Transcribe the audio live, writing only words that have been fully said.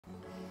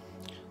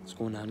What's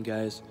going on,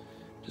 guys?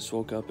 Just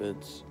woke up.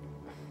 It's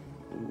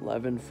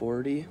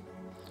 11:40.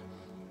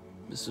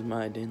 This is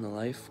my day in the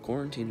life,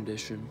 quarantine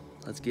edition.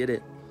 Let's get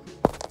it.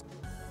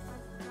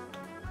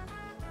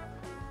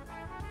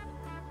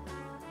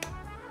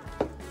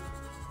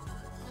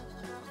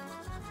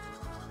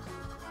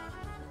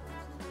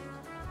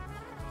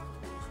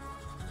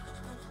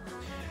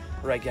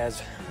 Alright,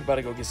 guys, we're about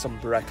to go get some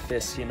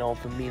breakfast, you know,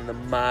 for me and the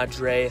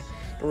madre.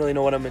 Don't really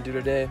know what I'm gonna do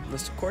today.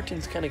 This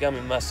quarantine's kind of got me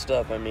messed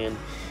up. I mean,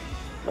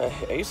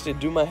 I used to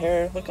do my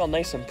hair, look all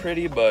nice and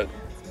pretty, but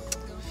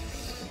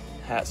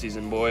hat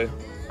season, boy.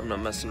 I'm not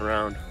messing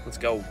around. Let's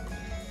go.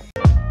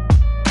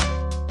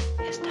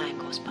 As time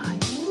goes by.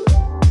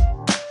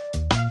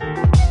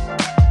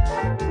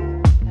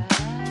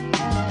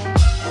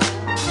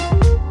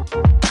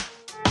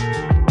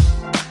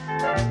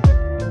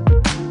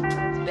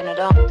 It's been a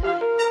long time.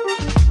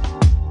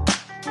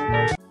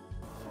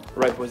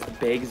 Right, boys, the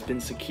bag has been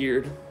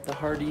secured. The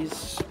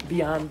Hardee's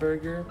Beyond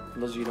Burger. For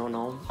those of you who don't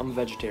know, I'm a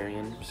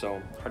vegetarian,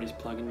 so Hardee's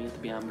plugging me at the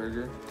Beyond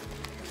Burger.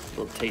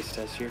 Little taste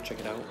test here, check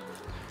it out.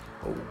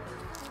 Oh.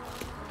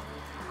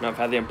 Now I've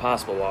had the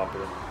Impossible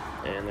Whopper,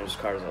 and there's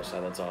cars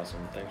outside, that's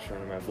awesome. Thanks for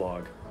running my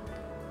vlog.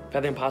 I've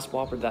had the Impossible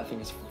Whopper, that thing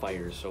is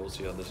fire, so we'll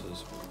see how this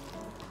is.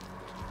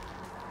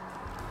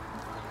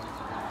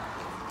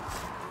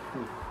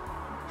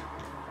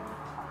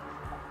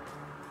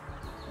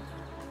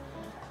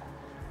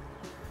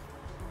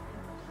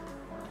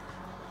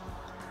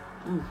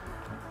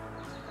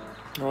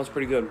 Oh, it's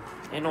pretty good.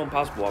 Ain't no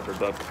Impossible Whopper,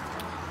 but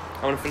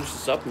I want to finish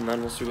this up and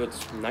then we'll see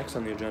what's next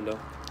on the agenda.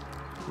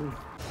 A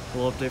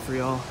little update for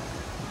y'all.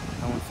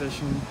 I went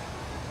fishing.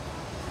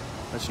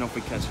 Let you know if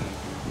we catch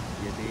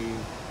anything. Yeah,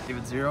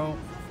 David 0,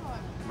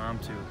 Mom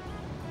 2.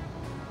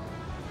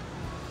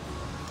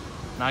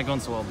 Not going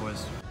so well,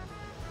 boys.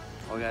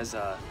 Well, guys,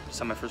 just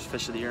had my first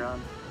fish of the year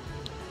on.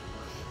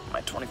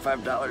 My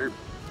 $25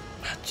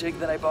 jig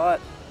that I bought,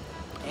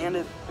 and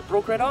it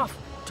broke right off.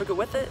 Took it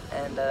with it,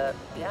 and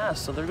yeah,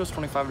 so there goes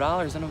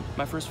 $25 into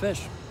my first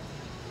fish.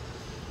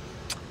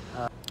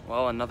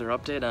 Well, another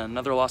update,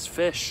 another lost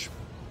fish.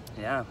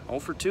 Yeah, 0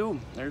 for 2.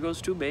 There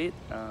goes 2 bait.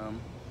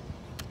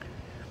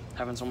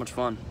 Having so much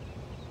fun.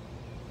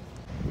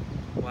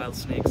 Wild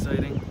snake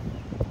sighting.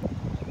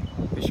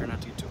 Be sure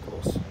not to get too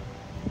close.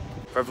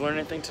 If I've learned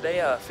anything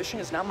today, fishing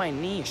is not my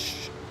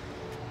niche,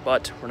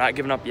 but we're not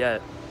giving up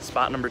yet.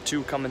 Spot number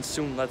 2 coming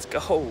soon. Let's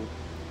go.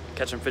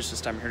 Catching fish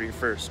this time, here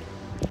first.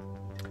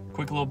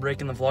 Quick little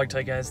break in the vlog,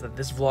 tell you guys that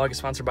this vlog is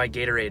sponsored by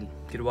Gatorade.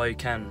 Get it while you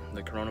can.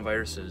 The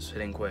coronavirus is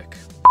hitting quick.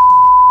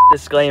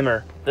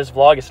 Disclaimer, this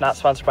vlog is not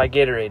sponsored by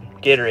Gatorade.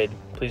 Gatorade,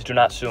 please do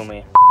not sue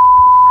me.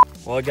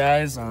 Well,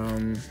 guys,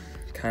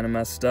 kind of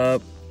messed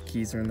up.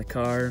 Keys are in the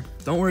car.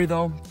 Don't worry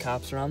though,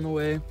 cops are on the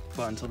way.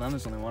 But until then,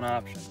 there's only one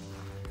option.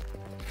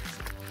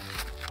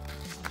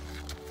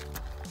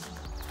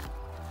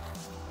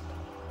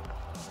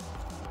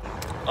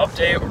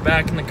 Update, we're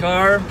back in the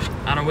car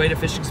on our way to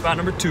fishing spot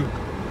number 2.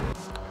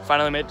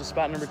 Finally made it to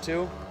spot number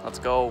 2. Let's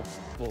go.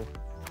 Whoa.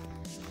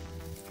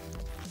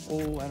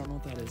 Oh, I don't know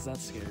what that is.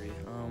 That's scary.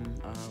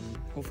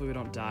 Hopefully we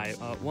don't die.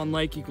 1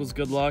 like equals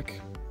good luck.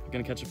 We're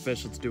gonna catch a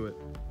fish. Let's do it.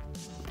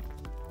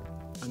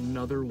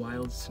 Another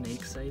wild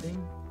snake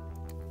sighting.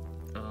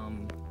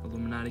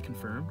 Illuminati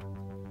confirmed.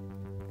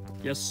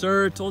 Yes,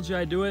 sir. Told you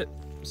I'd do it.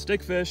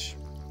 Stickfish.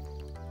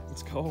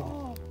 Let's go.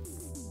 Oh.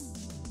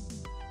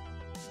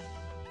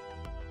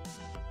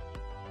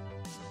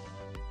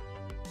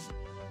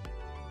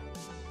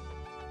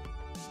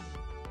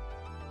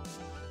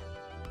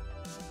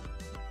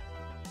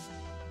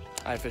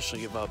 I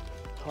officially give up.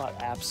 Caught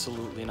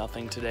absolutely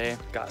nothing today.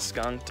 Got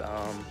skunked.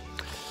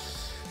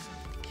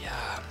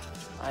 Yeah,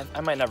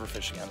 I might never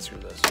fish again. Screw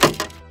this.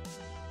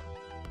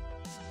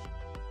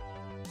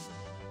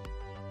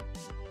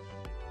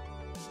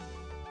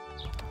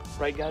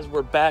 Right, guys,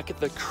 we're back at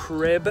the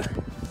crib.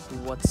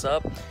 What's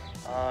up?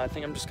 I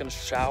think I'm just gonna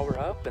shower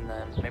up and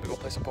then maybe go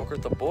play some poker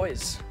with the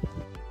boys.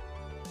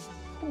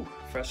 Whew,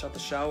 fresh out the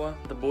shower.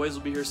 The boys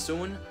will be here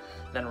soon.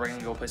 Then we're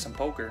gonna go play some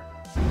poker.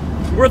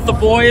 We're with the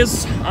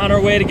boys on our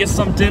way to get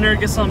some dinner,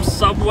 get some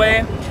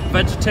Subway,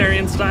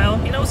 vegetarian style.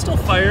 You know, it's still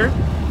fire.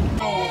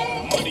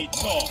 Money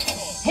talk.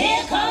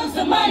 Here comes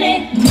the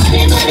money.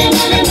 Money, money,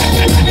 money,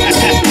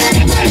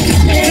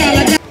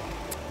 money.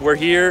 We're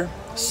here,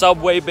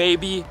 Subway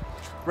baby,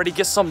 ready to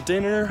get some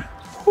dinner.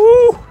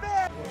 Woo!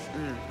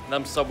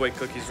 Them Subway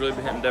cookies really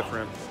been hitting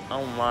different.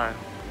 Oh my.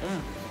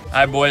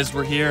 Alright, boys,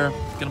 we're here.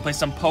 Gonna play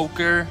some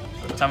poker.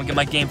 Time to get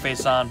my game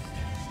face on.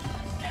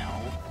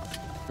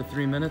 For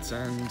 3 minutes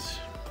and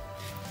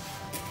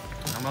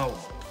I'm out.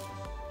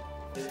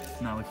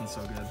 Not looking so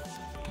good.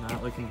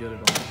 Not looking good at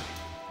all.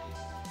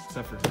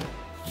 Except for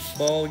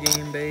ball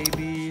game,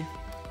 baby.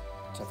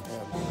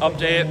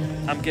 Update,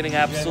 I'm getting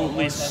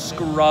absolutely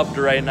scrubbed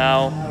right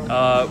now.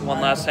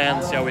 One last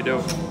hand, see how we do.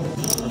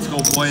 Let's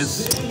go,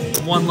 boys.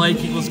 1 like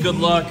equals good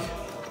luck.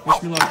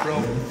 Wish me luck, bro.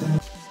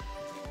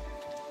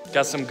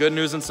 Got some good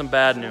news and some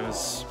bad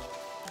news.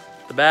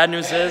 The bad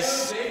news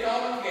is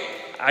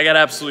I got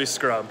absolutely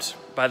scrubbed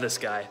by this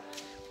guy.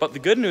 But the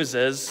good news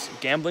is,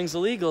 gambling's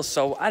illegal,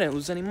 so I didn't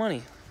lose any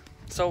money.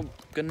 So,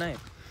 good night.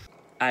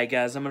 Alright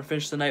guys, I'm gonna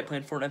finish the night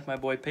playing Fortnite with my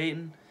boy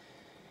Peyton.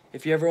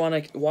 If you ever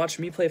want to watch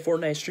me play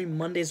Fortnite, I stream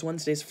Mondays,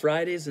 Wednesdays,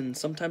 Fridays, and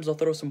sometimes I'll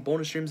throw some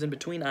bonus streams in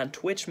between on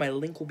Twitch. My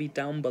link will be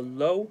down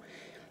below.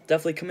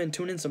 Definitely come in,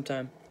 tune in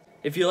sometime.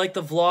 If you like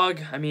the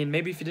vlog, I mean,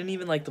 maybe if you didn't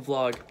even like the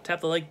vlog,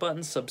 tap the like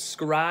button,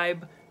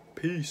 subscribe.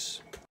 Peace.